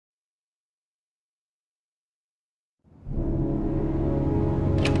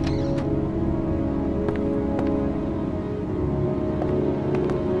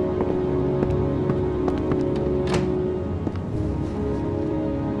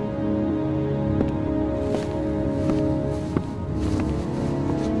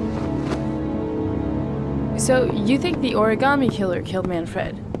So, you think the Origami Killer killed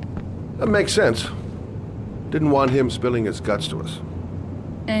Manfred? That makes sense. Didn't want him spilling his guts to us.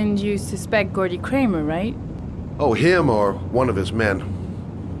 And you suspect Gordy Kramer, right? Oh, him or one of his men.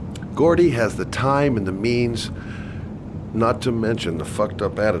 Gordy has the time and the means, not to mention the fucked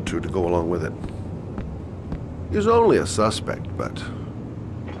up attitude to go along with it. He's only a suspect, but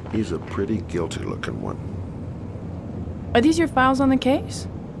he's a pretty guilty-looking one. Are these your files on the case?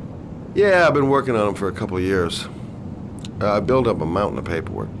 Yeah, I've been working on them for a couple of years. I built up a mountain of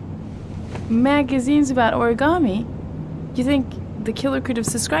paperwork. Magazines about origami? You think the killer could have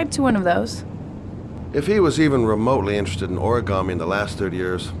subscribed to one of those? If he was even remotely interested in origami in the last 30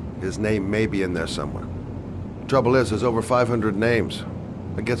 years, his name may be in there somewhere. Trouble is, there's over 500 names.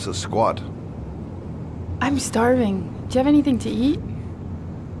 That gets us squat. I'm starving. Do you have anything to eat?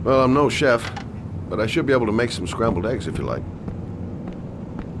 Well, I'm no chef, but I should be able to make some scrambled eggs if you like.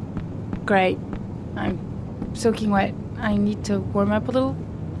 Great. I'm soaking wet. I need to warm up a little.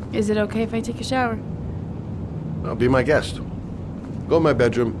 Is it okay if I take a shower? Be my guest. Go in my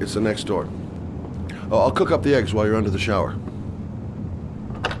bedroom. It's the next door. Oh, I'll cook up the eggs while you're under the shower.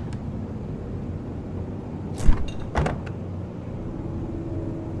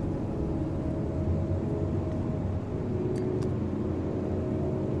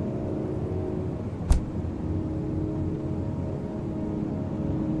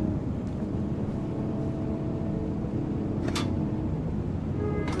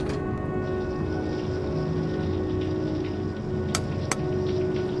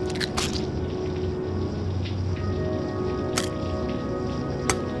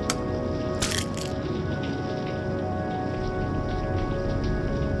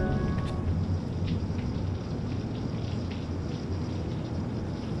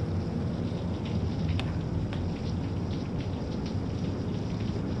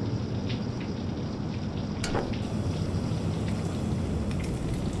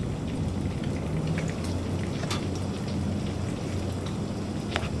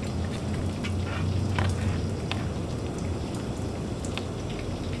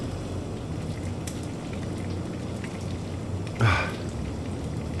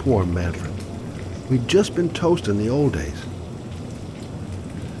 Poor Manfred. We'd just been toast in the old days.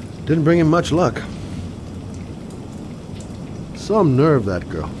 Didn't bring him much luck. Some nerve, that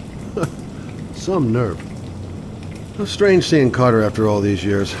girl. Some nerve. Strange seeing Carter after all these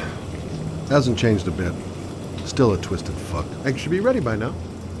years. Hasn't changed a bit. Still a twisted fuck. I should be ready by now.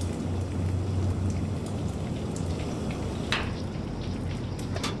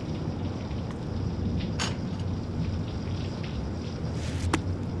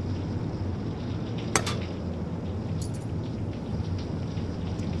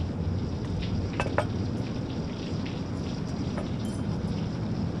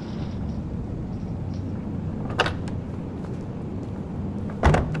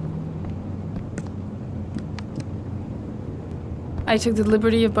 I took the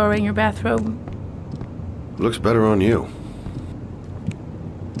liberty of borrowing your bathrobe. Looks better on you.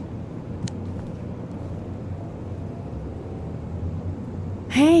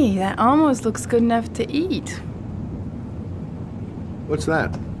 Hey, that almost looks good enough to eat. What's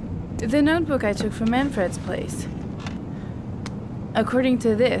that? The notebook I took from Manfred's place. According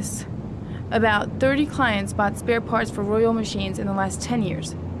to this, about 30 clients bought spare parts for Royal machines in the last 10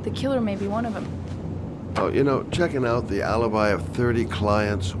 years. The killer may be one of them. Oh, you know, checking out the alibi of 30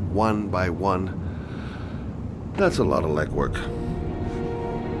 clients one by one, that's a lot of legwork.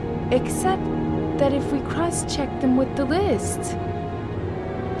 Except that if we cross-check them with the list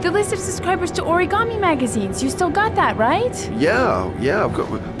of subscribers to Origami magazines, you still got that, right? Yeah, of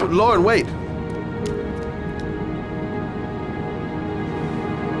course. But Lauren, wait.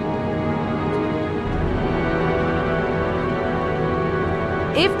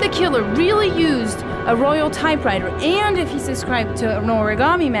 If the killer really used a Royal typewriter, and if he subscribed to an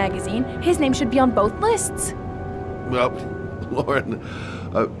Origami magazine, his name should be on both lists. Well, Lauren,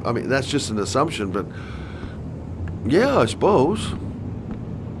 I mean, that's just an assumption, but yeah, I suppose.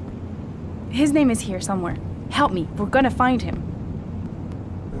 His name is here somewhere. Help me, we're gonna find him.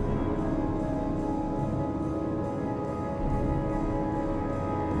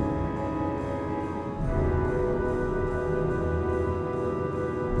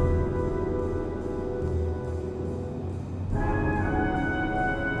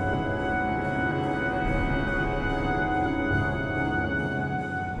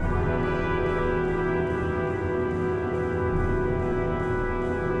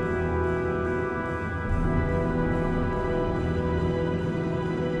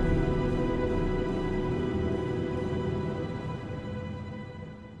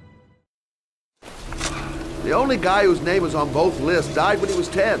 The only guy whose name was on both lists died when he was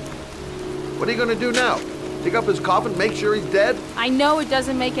 10. What are you gonna do now? Dig up his coffin, make sure he's dead? I know it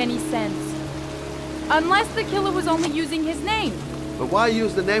doesn't make any sense. Unless the killer was only using his name. But why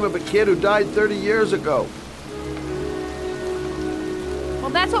use the name of a kid who died 30 years ago?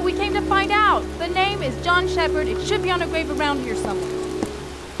 Well, that's what we came to find out. The name is John Shepard. It should be on a grave around here somewhere.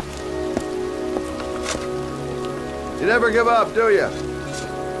 You never give up, do you?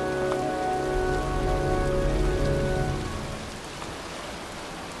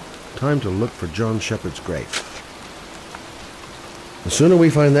 Time to look for John Shepard's grave. The sooner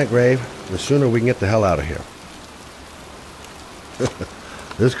we find that grave, the sooner we can get the hell out of here.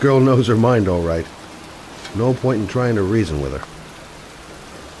 This girl knows her mind all right. No point in trying to reason with her.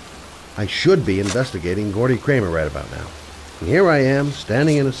 I should be investigating Gordy Kramer right about now. And here I am,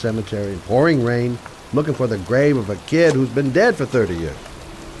 standing in a cemetery, pouring rain, looking for the grave of a kid who's been dead for 30 years.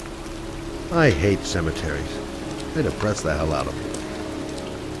 I hate cemeteries. They depress the hell out of me.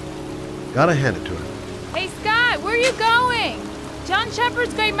 Gotta hand it to her. Hey, Scott, where are you going? John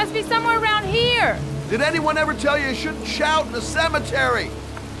Shepard's grave must be somewhere around here. Did anyone ever tell you shouldn't shout in the cemetery?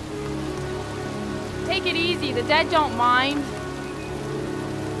 Take it easy. The dead don't mind.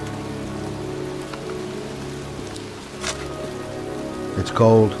 It's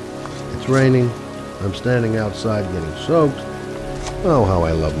cold. It's raining. I'm standing outside getting soaked. Oh, how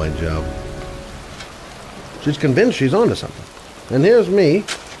I love my job. She's convinced she's onto something. And here's me,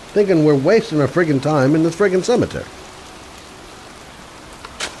 thinking we're wasting our friggin' time in this friggin' cemetery.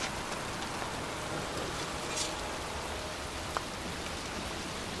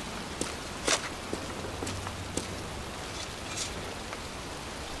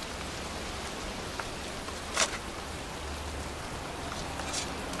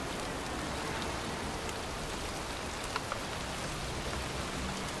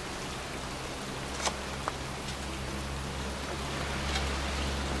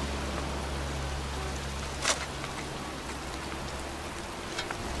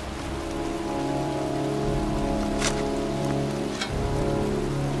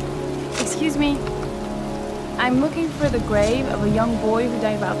 Excuse me. I'm looking for the grave of a young boy who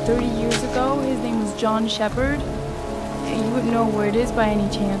died about 30 years ago. His name was John Shepard. You wouldn't know where it is by any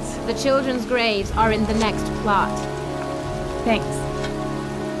chance. The children's graves are in the next plot. Thanks.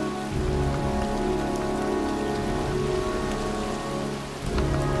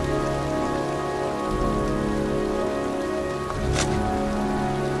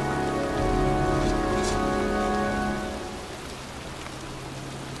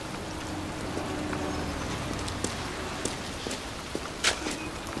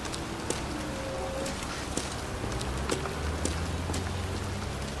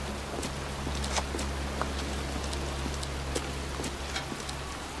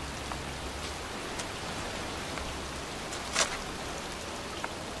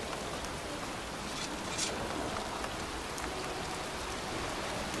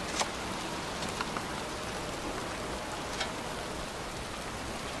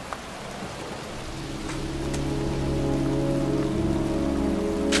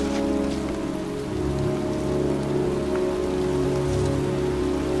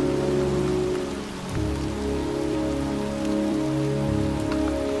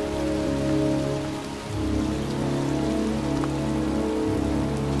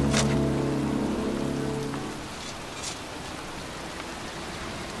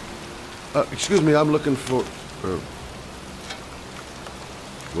 Excuse me, I'm looking for...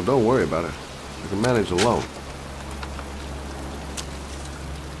 Well, don't worry about it. I can manage alone.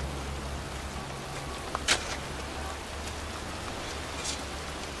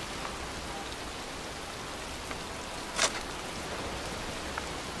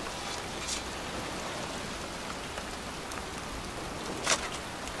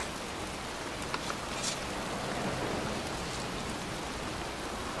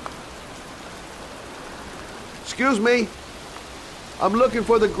 Excuse me. I'm looking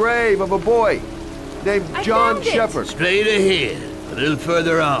for the grave of a boy named John Shepard. Straight ahead, a little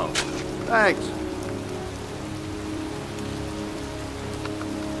further on. Thanks.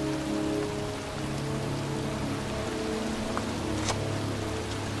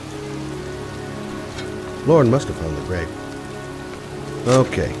 Lauren must have found the grave.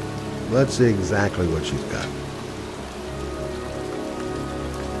 Okay, let's see exactly what she's got.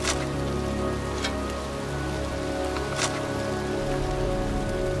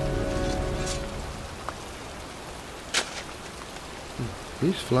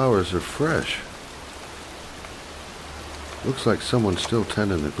 These flowers are fresh. Looks like someone's still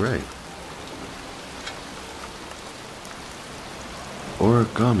tending the grave.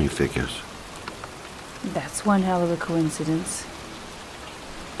 Origami figures. That's one hell of a coincidence.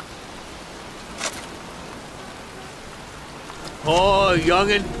 Oh,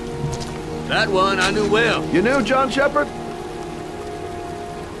 youngin'. That one I knew well. You knew John Shepard?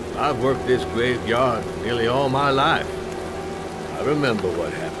 I've worked this graveyard nearly all my life. I remember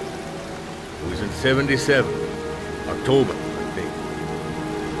what happened. It was in '77. October, I think.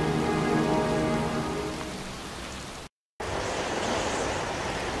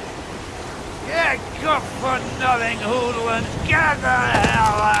 Yeah, good for nothing hoodlums. Get the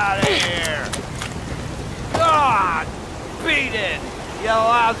hell out of here! God! Beat it! You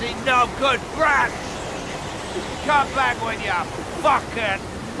lousy, no-good brats! Come back when your fucking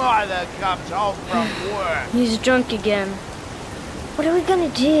mother comes home from work! He's drunk again. What are we gonna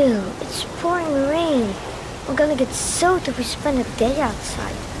do? It's pouring rain. We're gonna get soaked if we spend a day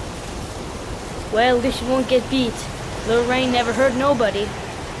outside. Well, at least you won't get beat. The rain never hurt nobody.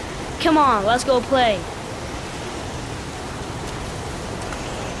 Come on, let's go play.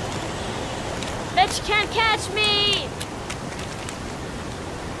 Bet you can't catch me!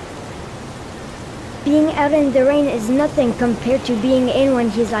 Being out in the rain is nothing compared to being in when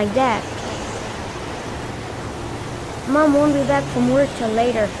he's like that. Mom won't be back from work till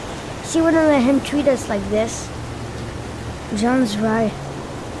later. She wouldn't let him treat us like this. John's right.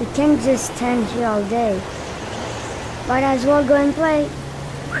 We can't just stand here all day. Might as well go and play.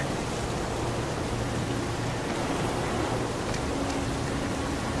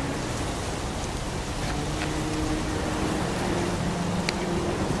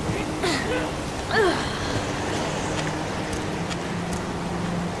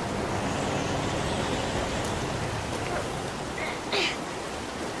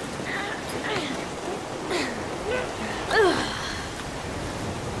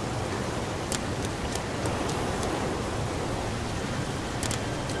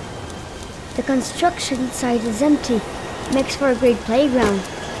 The construction site is empty. Makes for a great playground.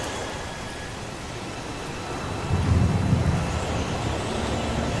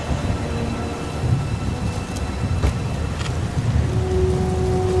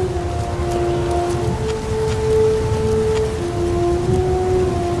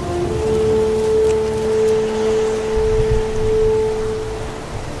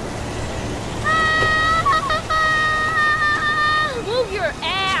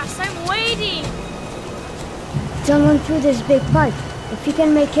 Don't run through this big pipe, if you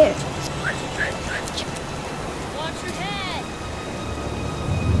can make it. Watch your head!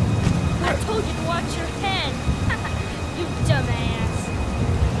 I told you to watch your head! You dumbass!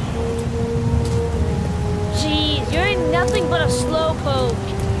 Jeez, you ain't nothing but a slowpoke.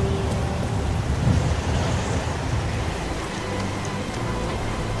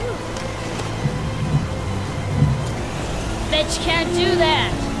 Bet you can't do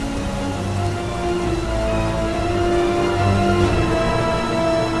that!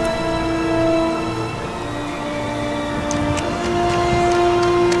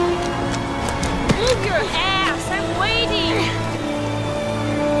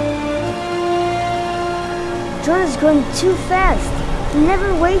 John is going too fast. He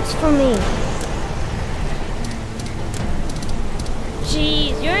never waits for me.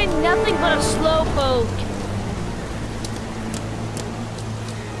 Jeez, you ain't nothing but a slowpoke.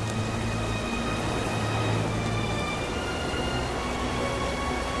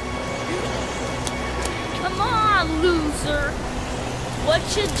 Come on, loser. What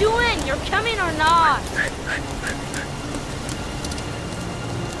you doing? You're coming or not?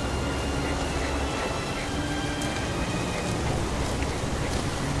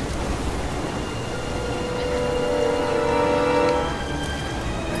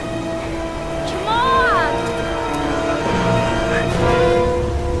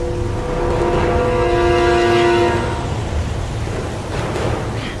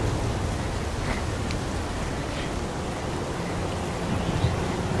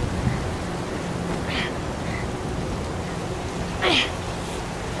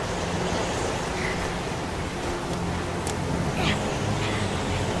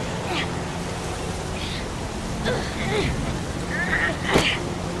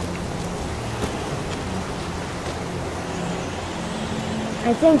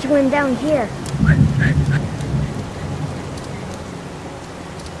 I think he went down here.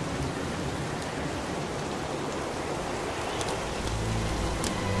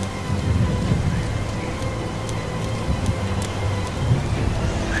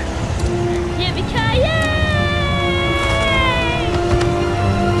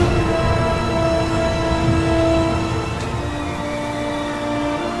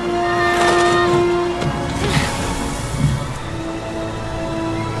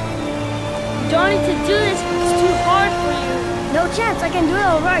 Don't need to do can do it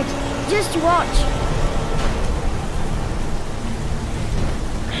all right. Just watch.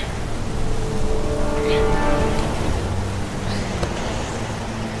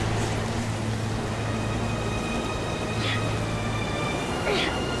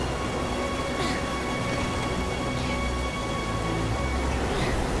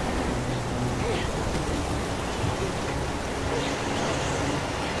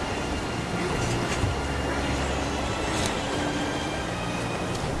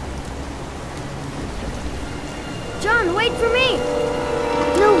 John, wait for me!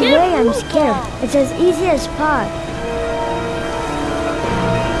 No way, I'm scared. It's as easy as pie.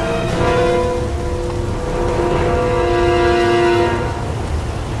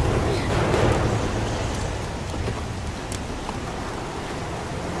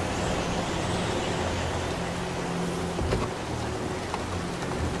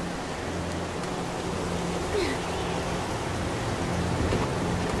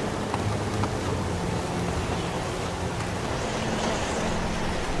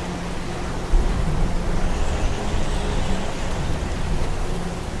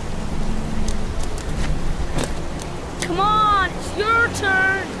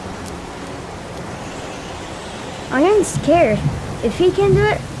 I ain't scared. If he can do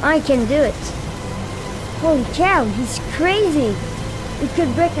it, I can do it. Holy cow, he's crazy. We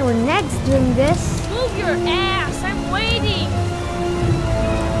could break our necks doing this. Move your ass, I'm waiting.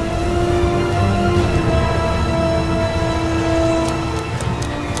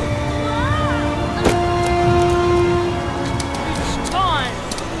 It's time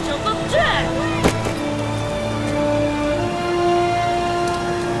to the death.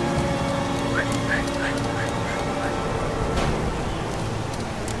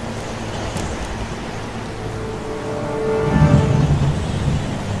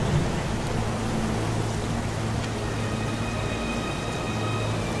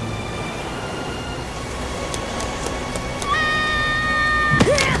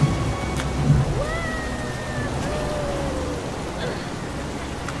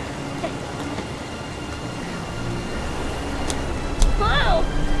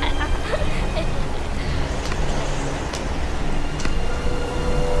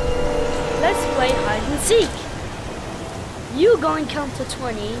 Seek. You go and count to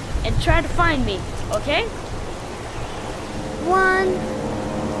 20 and try to find me, okay? 1,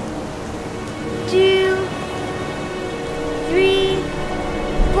 2, 3,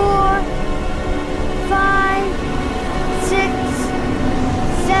 4, 5, 6,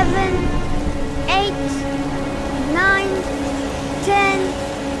 7, 8, 9, 10,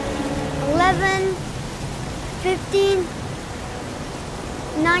 11, 15,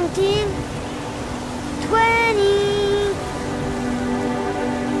 19, 20.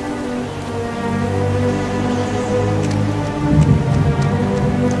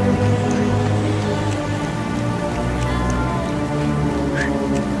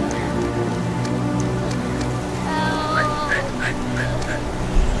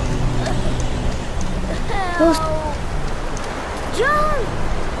 John!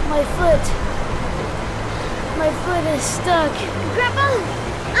 My foot is stuck. Grandpa,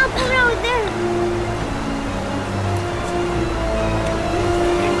 I'll put it out there.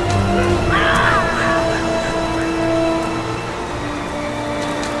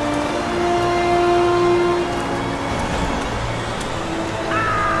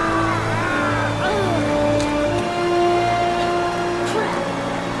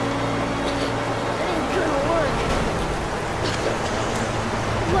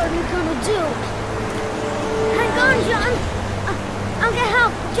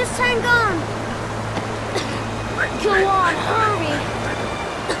 Just hang on. Go on, hurry.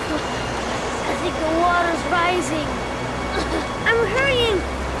 I think the water's rising. I'm hurrying.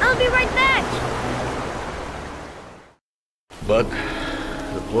 I'll be right back. But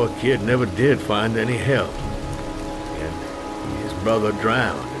the poor kid never did find any help. And his brother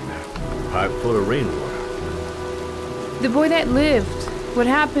drowned in a pipe full of rainwater. The boy that lived, what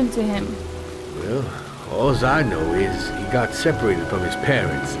happened to him? Well, all I know is he got separated from his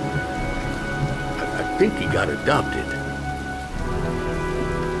parents. I think he got adopted.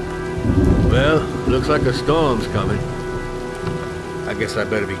 Well, looks like a storm's coming. I guess I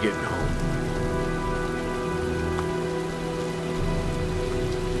better be getting home.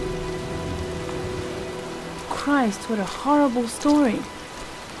 Christ, what a horrible story.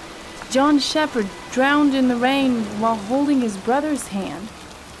 John Shepherd drowned in the rain while holding his brother's hand.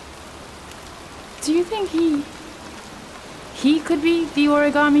 Do you think he could be the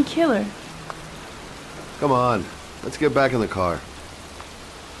Origami Killer? Come on, let's get back in the car.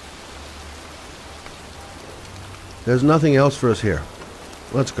 There's nothing else for us here.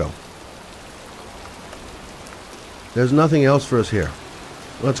 Let's go. There's nothing else for us here.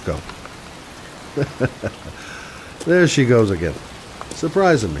 Let's go. There she goes again.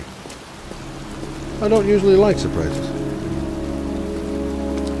 Surprising me. I don't usually like surprises.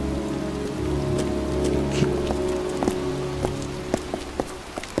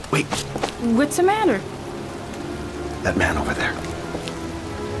 Wait. What's the matter? That man over there.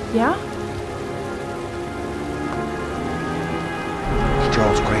 Yeah? It's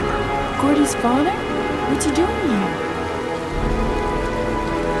Charles Kramer. Gordy's father? What's he doing here?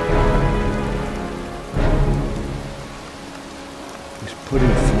 He's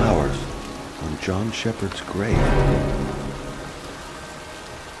putting flowers on John Shepard's grave.